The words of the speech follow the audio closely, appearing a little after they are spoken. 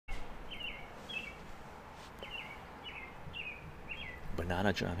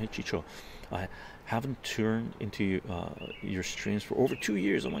Banana Jam. Hey Chicho, I haven't turned into your streams for over 2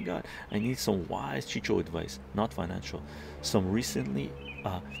 years. Oh my God, I need some wise Chicho advice, not financial. Some recently,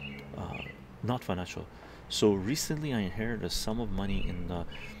 uh, uh, not financial. So recently, I inherited a sum of money in the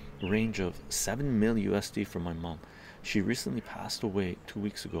range of 7 mil USD from my mom. She recently passed away 2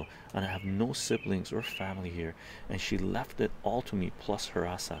 weeks ago, and I have no siblings or family here, and she left it all to me plus her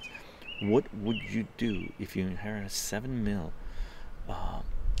assets. What would you do if you inherited 7 mil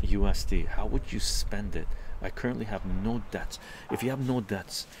USD? How would you spend it? I currently have no debts. If you have no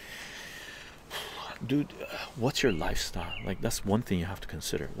debts, dude, what's your lifestyle? Like, that's one thing you have to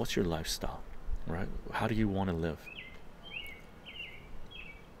consider. What's your lifestyle, right? How do you want to live?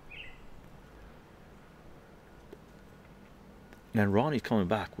 And Ronnie's coming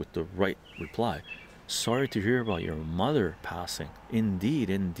back with the right reply. Sorry to hear about your mother passing. Indeed,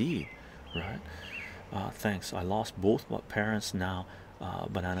 indeed, right? Thanks. I lost both my parents now,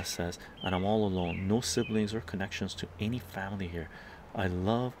 Banana says, and I'm all alone. No siblings or connections to any family here. I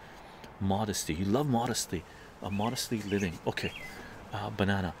love modesty. You love modesty. Modesty living. Okay,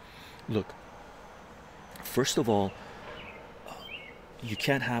 Banana. Look, first of all, you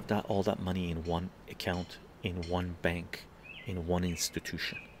can't have that all that money in one account, in one bank, in one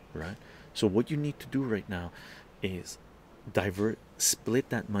institution, right? So what you need to do right now is split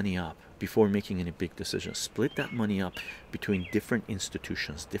that money up before making any big decisions. Split that money up between different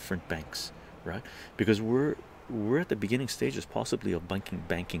institutions, different banks, right? Because we're at the beginning stages possibly of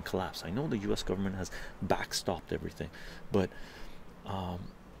banking collapse. I know the US government has backstopped everything, but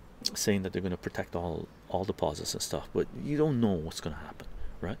saying that they're going to protect all deposits and stuff, but you don't know what's going to happen,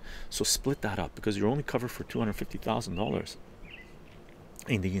 right? So split that up, because you're only covered for $250,000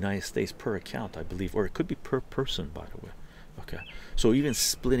 in the United States per account, I believe, or it could be per person, by the way. Okay, so even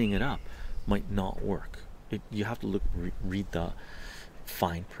splitting it up might not work. You have to read the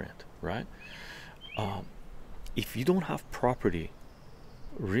fine print, right? If you don't have property,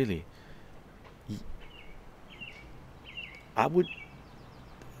 really, I would.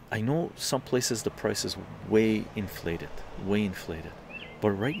 I know some places the price is way inflated,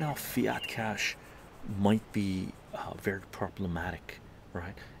 but right now fiat cash might be very problematic,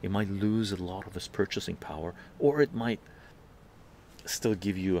 right? It might lose a lot of its purchasing power, or it might still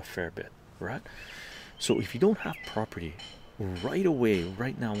give you a fair bit, right? So if you don't have property right away,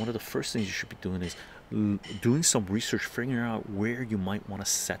 right now, one of the first things you should be doing is doing some research, figuring out where you might want to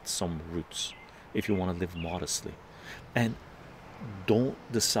set some roots if you want to live modestly. And don't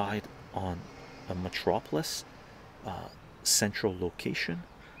decide on a metropolis, central location,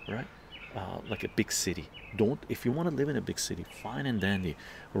 right? Like a big city. Don't, if you want to live in a big city, fine and dandy,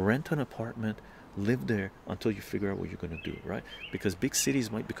 rent an apartment, live there until you figure out what you're going to do, right? Because big cities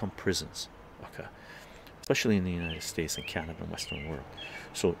might become prisons, okay? Especially in the United States and Canada and Western world.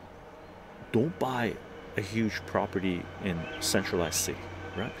 So don't buy a huge property in centralized city,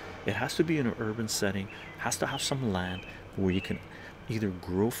 right? It has to be in an urban setting, has to have some land where you can either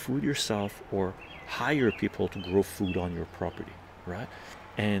grow food yourself or hire people to grow food on your property, right?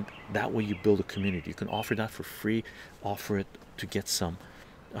 And that way you build a community. You can offer that for free, offer it to get some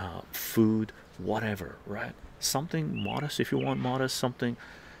food, whatever, right? Something modest if you want modest, something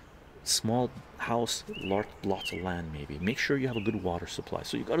small house, lots of land, maybe. Make sure you have a good water supply.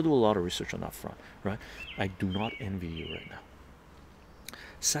 So you got to do a lot of research on that front, right? I do not envy you right now.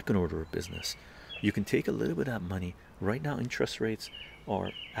 Second order of business, you can take a little bit of that money. Right now interest rates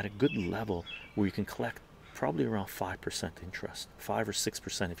are at a good level where you can collect probably around 5% interest, 5 or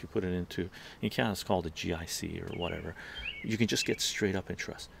 6% if you put it into, in Canada it's called a GIC or whatever. You can just get straight up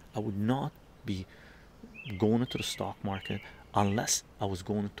interest. I would not be going into the stock market unless I was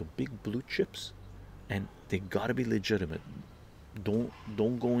going into big blue chips, and they got to be legitimate.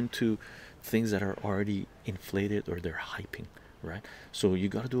 Don't go into things that are already inflated or they're hyping, right? So you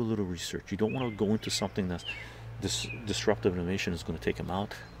got to do a little research. You don't want to go into something that's this disruptive innovation is going to take them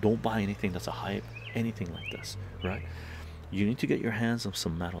out. Don't buy anything that's a hype, anything like this, right? You need to get your hands on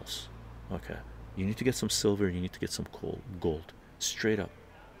some metals, okay? You need to get some silver, you need to get some gold, straight up.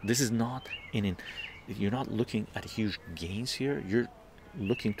 This is not you're not looking at huge gains here. You're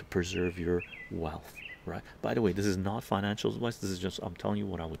looking to preserve your wealth, right? By the way, this is not financial advice. This is just, I'm telling you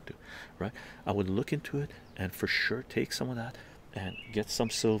what I would do, right? I would look into it and for sure take some of that and get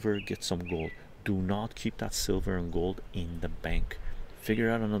some silver, get some gold. Do not keep that silver and gold in the bank.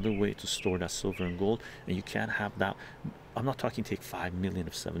 Figure out another way to store that silver and gold, and you can't have that. I'm not talking take 5 million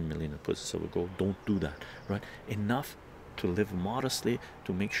of 7 million and put silver gold. Don't do that, right? Enough to live modestly,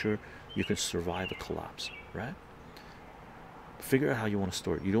 to make sure you can survive a collapse, right? Figure out how you want to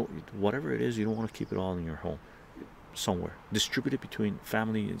store it. You don't, whatever it is, you don't want to keep it all in your home. somewhere. Distribute it between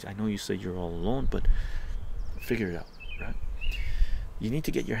family. I know you say you're all alone, but figure it out, right? You need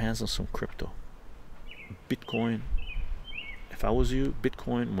to get your hands on some crypto. Bitcoin. If I was you,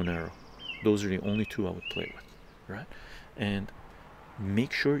 Bitcoin, Monero. Those are the only two I would play with, right? And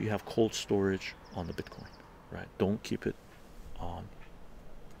make sure you have cold storage on the Bitcoin, right? Don't keep it on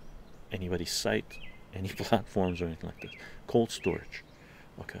anybody's site, any platforms or anything like this. Cold storage,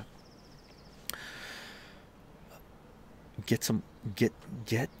 okay? Get some, get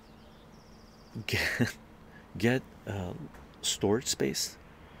storage space.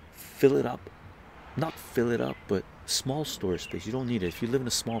 Fill it up, not fill it up, but small storage space. You don't need it if you live in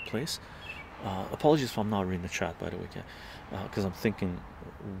a small place. Apologies if I'm not reading the chat, by the way, because I'm thinking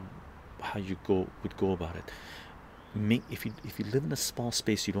how you would go about it. If you live in a small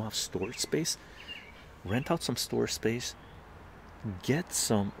space, you don't have storage space, rent out some storage space. Get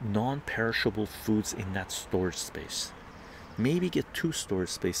some non-perishable foods in that storage space. Maybe get 2 storage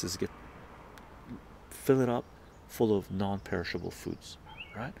spaces. Fill it up full of non-perishable foods,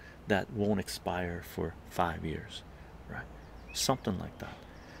 right? That won't expire for 5 years, right? Something like that.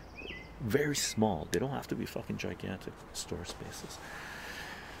 Very small. They don't have to be fucking gigantic storage spaces.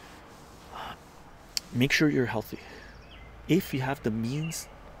 Make sure you're healthy. If you have the means,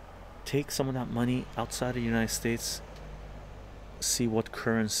 take some of that money outside of the United States. See what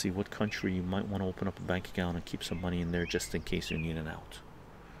currency, what country you might want to open up a bank account and keep some money in there just in case you need an out,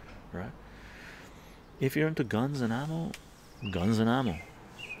 right? If you're into guns and ammo,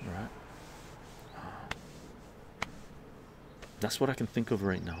 right? That's what I can think of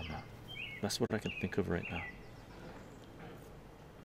right now, man. That's what I can think of right now.